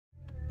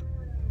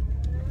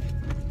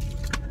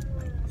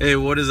Hey,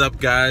 what is up,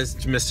 guys?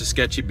 It's Mr.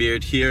 Sketchy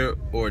Beard here,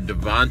 or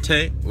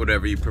Devonte,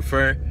 whatever you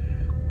prefer.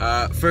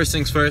 First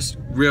things first,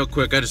 real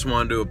quick, I just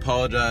wanted to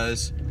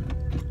apologize.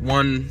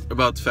 One,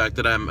 about the fact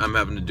that I'm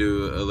having to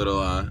do a little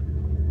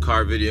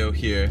car video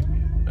here.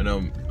 I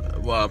know,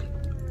 well,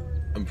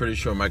 I'm pretty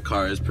sure my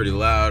car is pretty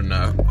loud, and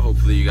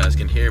hopefully you guys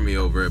can hear me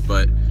over it.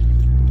 But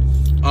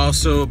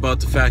also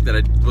about the fact that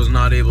I was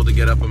not able to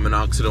get up a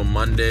Minoxidil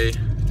Monday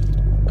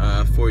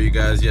for you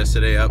guys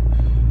yesterday.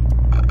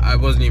 I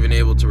wasn't even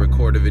able to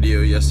record a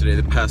video yesterday.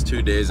 The past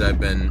 2 days I've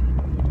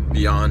been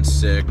beyond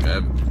sick.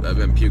 I've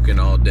been puking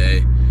all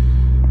day.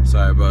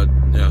 Sorry about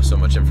so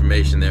much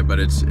information there, but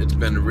it's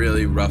been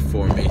really rough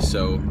for me.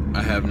 So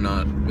I have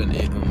not been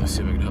able. Let me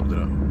see if I can help it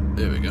out.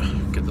 There we go.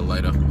 Get the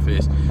light off my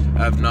face.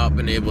 I have not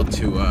been able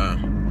to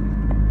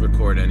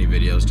record any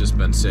videos. Just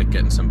been sick,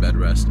 getting some bed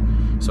rest,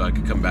 so I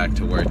could come back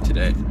to work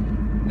today.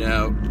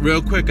 Now,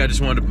 real quick, I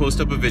just wanted to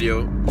post up a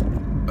video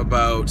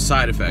about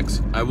side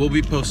effects. I will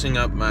be posting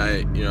up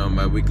my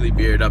my weekly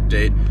beard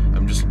update.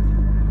 I'm just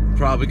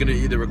probably gonna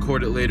either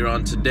record it later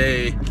on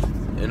today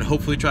and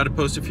hopefully try to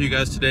post it for you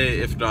guys today.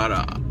 If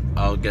not,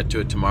 I'll get to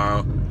it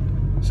tomorrow,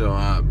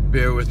 so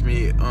bear with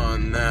me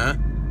on that.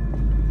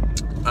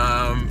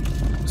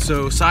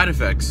 So side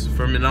effects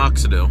for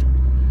Minoxidil.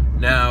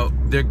 Now,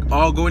 they're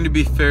all going to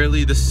be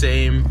fairly the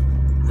same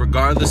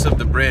regardless of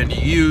the brand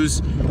you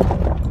use,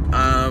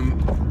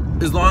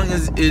 as long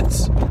as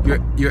it's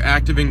your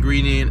active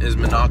ingredient is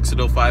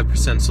Minoxidil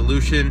 5%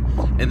 solution,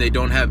 and they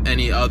don't have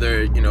any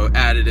other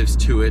additives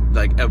to it,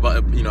 like a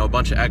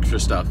bunch of extra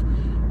stuff.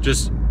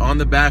 Just on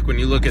the back, when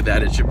you look at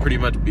that, it should pretty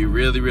much be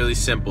really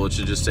simple. It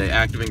should just say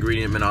active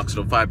ingredient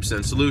Minoxidil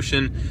 5%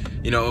 solution.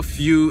 A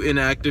few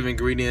inactive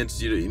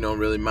ingredients you don't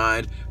really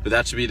mind, but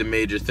that should be the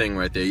major thing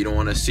right there. You don't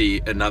want to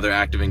see another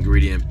active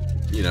ingredient,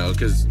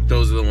 because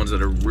those are the ones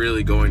that are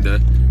really going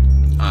to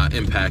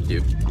impact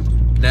you.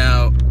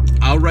 Now,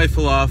 I'll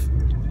rifle off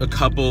a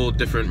couple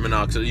different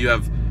Minoxidil. You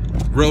have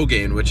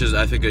Rogaine, which is,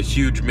 I think, a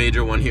huge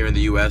major one here in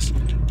the US.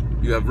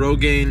 You have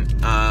Rogaine.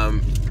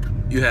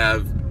 You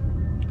have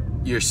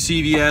your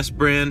CVS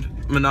brand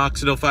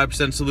Minoxidil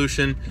 5%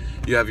 solution.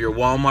 You have your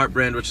Walmart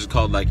brand, which is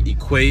called like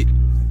Equate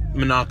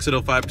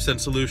Minoxidil 5%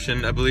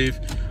 solution, I believe.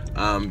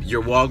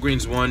 Your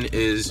Walgreens one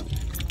is,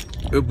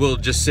 it will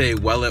just say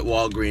Well at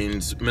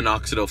Walgreens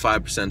Minoxidil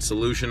 5%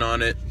 solution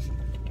on it.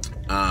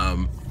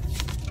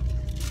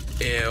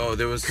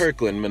 There was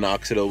Kirkland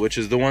Minoxidil, which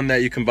is the one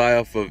that you can buy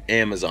off of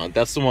Amazon.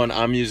 That's the one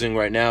I'm using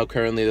right now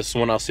currently. This is the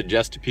one I'll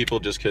suggest to people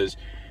just because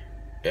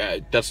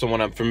that's the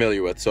one I'm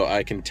familiar with, so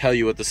I can tell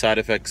you what the side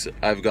effects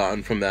I've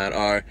gotten from that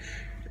are,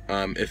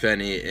 if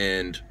any.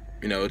 And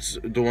it's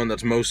the one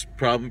that's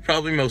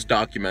probably most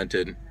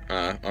documented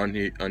on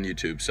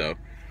YouTube. So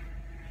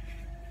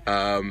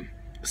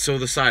so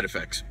the side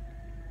effects,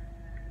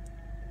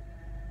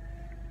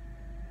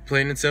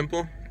 plain and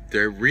simple,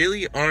 there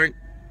really aren't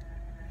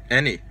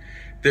any.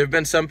 There have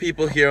been some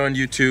people here on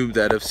YouTube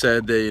that have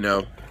said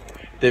that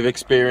they've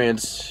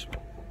experienced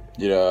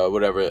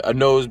whatever, a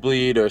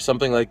nosebleed or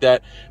something like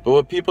that. But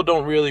what people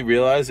don't really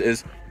realize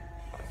is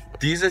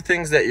these are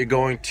things that you're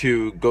going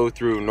to go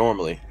through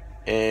normally.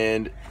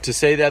 And to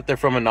say that they're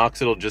from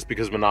Minoxidil just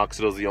because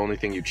Minoxidil is the only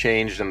thing you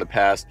changed in the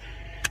past,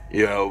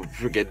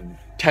 forget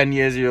 10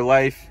 years of your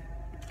life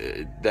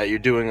that you're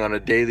doing on a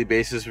daily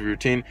basis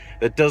routine,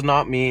 that does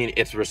not mean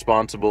it's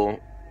responsible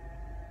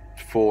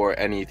for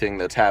anything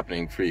that's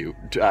happening for you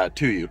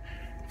to you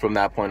from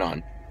that point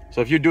on. So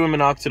if you're doing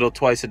Minoxidil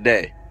twice a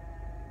day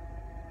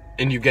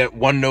and you get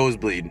one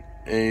nosebleed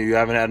and you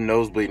haven't had a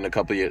nosebleed in a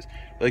couple of years,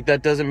 like,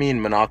 that doesn't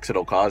mean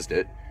Minoxidil caused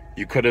it.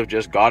 You could have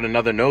just got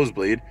another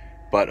nosebleed,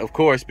 but of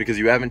course, because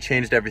you haven't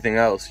changed everything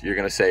else, you're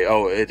gonna say,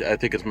 oh, I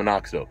think it's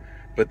Minoxidil.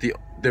 But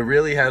there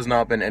really has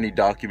not been any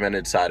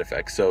documented side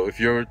effects. So if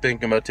you're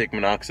thinking about taking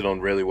Minoxidil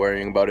and really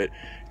worrying about it,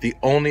 the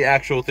only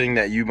actual thing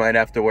that you might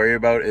have to worry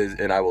about is,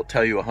 and I will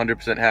tell you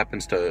 100%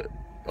 happens to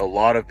a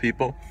lot of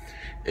people,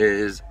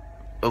 is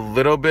a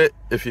little bit,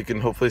 if you can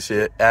hopefully see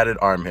it, added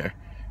arm hair.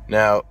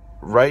 Now,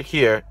 right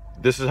here,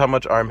 this is how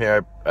much arm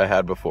hair I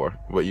had before,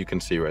 what you can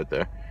see right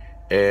there.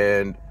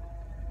 And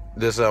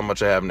this is how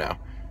much I have now.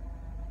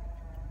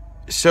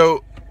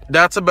 So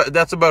that's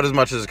about as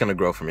much as it's going to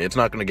grow for me. It's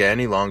not going to get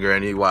any longer,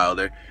 any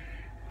wilder.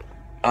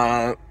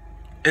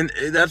 And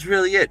that's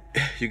really it.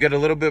 You get a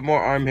little bit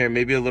more arm hair,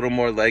 maybe a little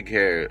more leg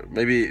hair,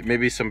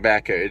 maybe some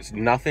back hair. It's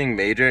nothing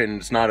major, and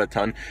it's not a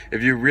ton.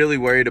 If you're really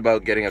worried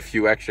about getting a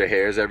few extra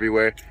hairs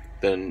everywhere,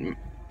 then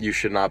you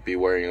should not be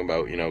worrying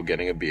about,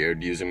 getting a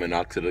beard, using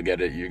Minoxidil to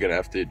get it. You're going to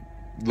have to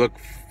look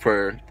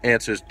for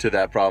answers to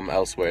that problem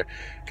elsewhere.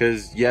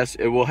 Because yes,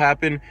 it will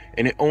happen,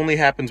 and it only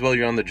happens while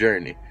you're on the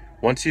journey.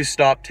 Once you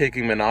stop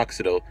taking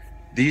Minoxidil,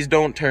 these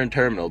don't turn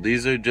terminal.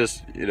 These are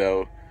just,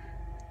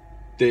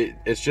 it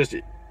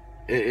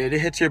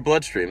hits your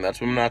bloodstream. That's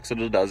what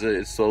Minoxidil does.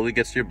 It slowly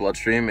gets to your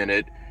bloodstream, and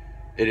it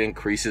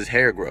increases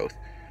hair growth.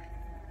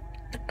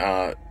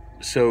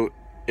 So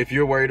if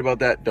you're worried about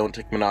that, don't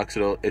take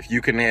minoxidil. If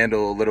you can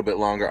handle a little bit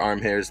longer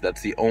arm hairs,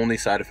 that's the only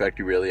side effect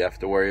you really have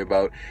to worry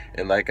about.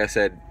 And like I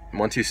said,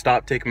 once you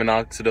stop taking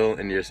minoxidil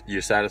and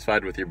you're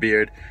satisfied with your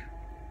beard,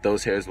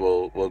 those hairs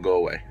will go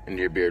away and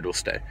your beard will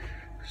stay.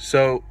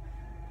 So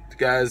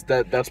guys,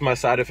 that's my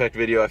side effect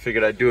video. I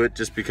figured I'd do it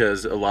just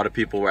because a lot of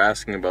people were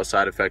asking about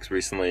side effects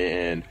recently,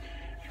 and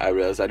I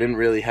realized I didn't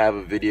really have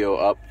a video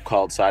up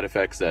called side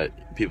effects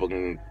that people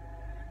can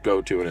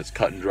go to and it's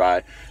cut and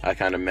dry. I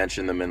kind of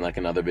mentioned them in like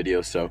another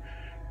video, so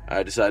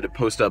I decided to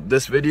post up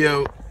this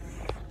video.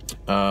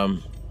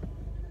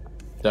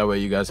 That way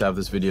you guys have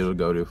this video to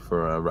go to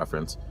for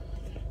reference.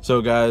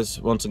 So guys,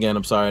 once again,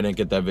 I'm sorry I didn't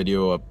get that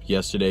video up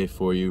yesterday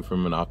for you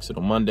from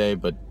Minoxidil Monday,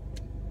 but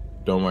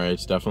don't worry,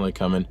 it's definitely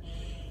coming.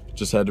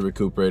 Just had to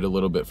recuperate a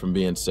little bit from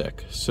being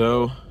sick.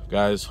 So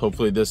guys,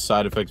 hopefully this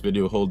side effects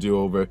video holds you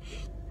over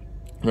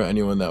for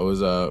anyone that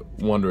was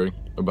wondering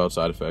about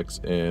side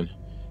effects. And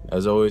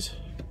as always,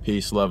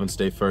 peace, love, and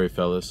stay furry,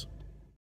 fellas.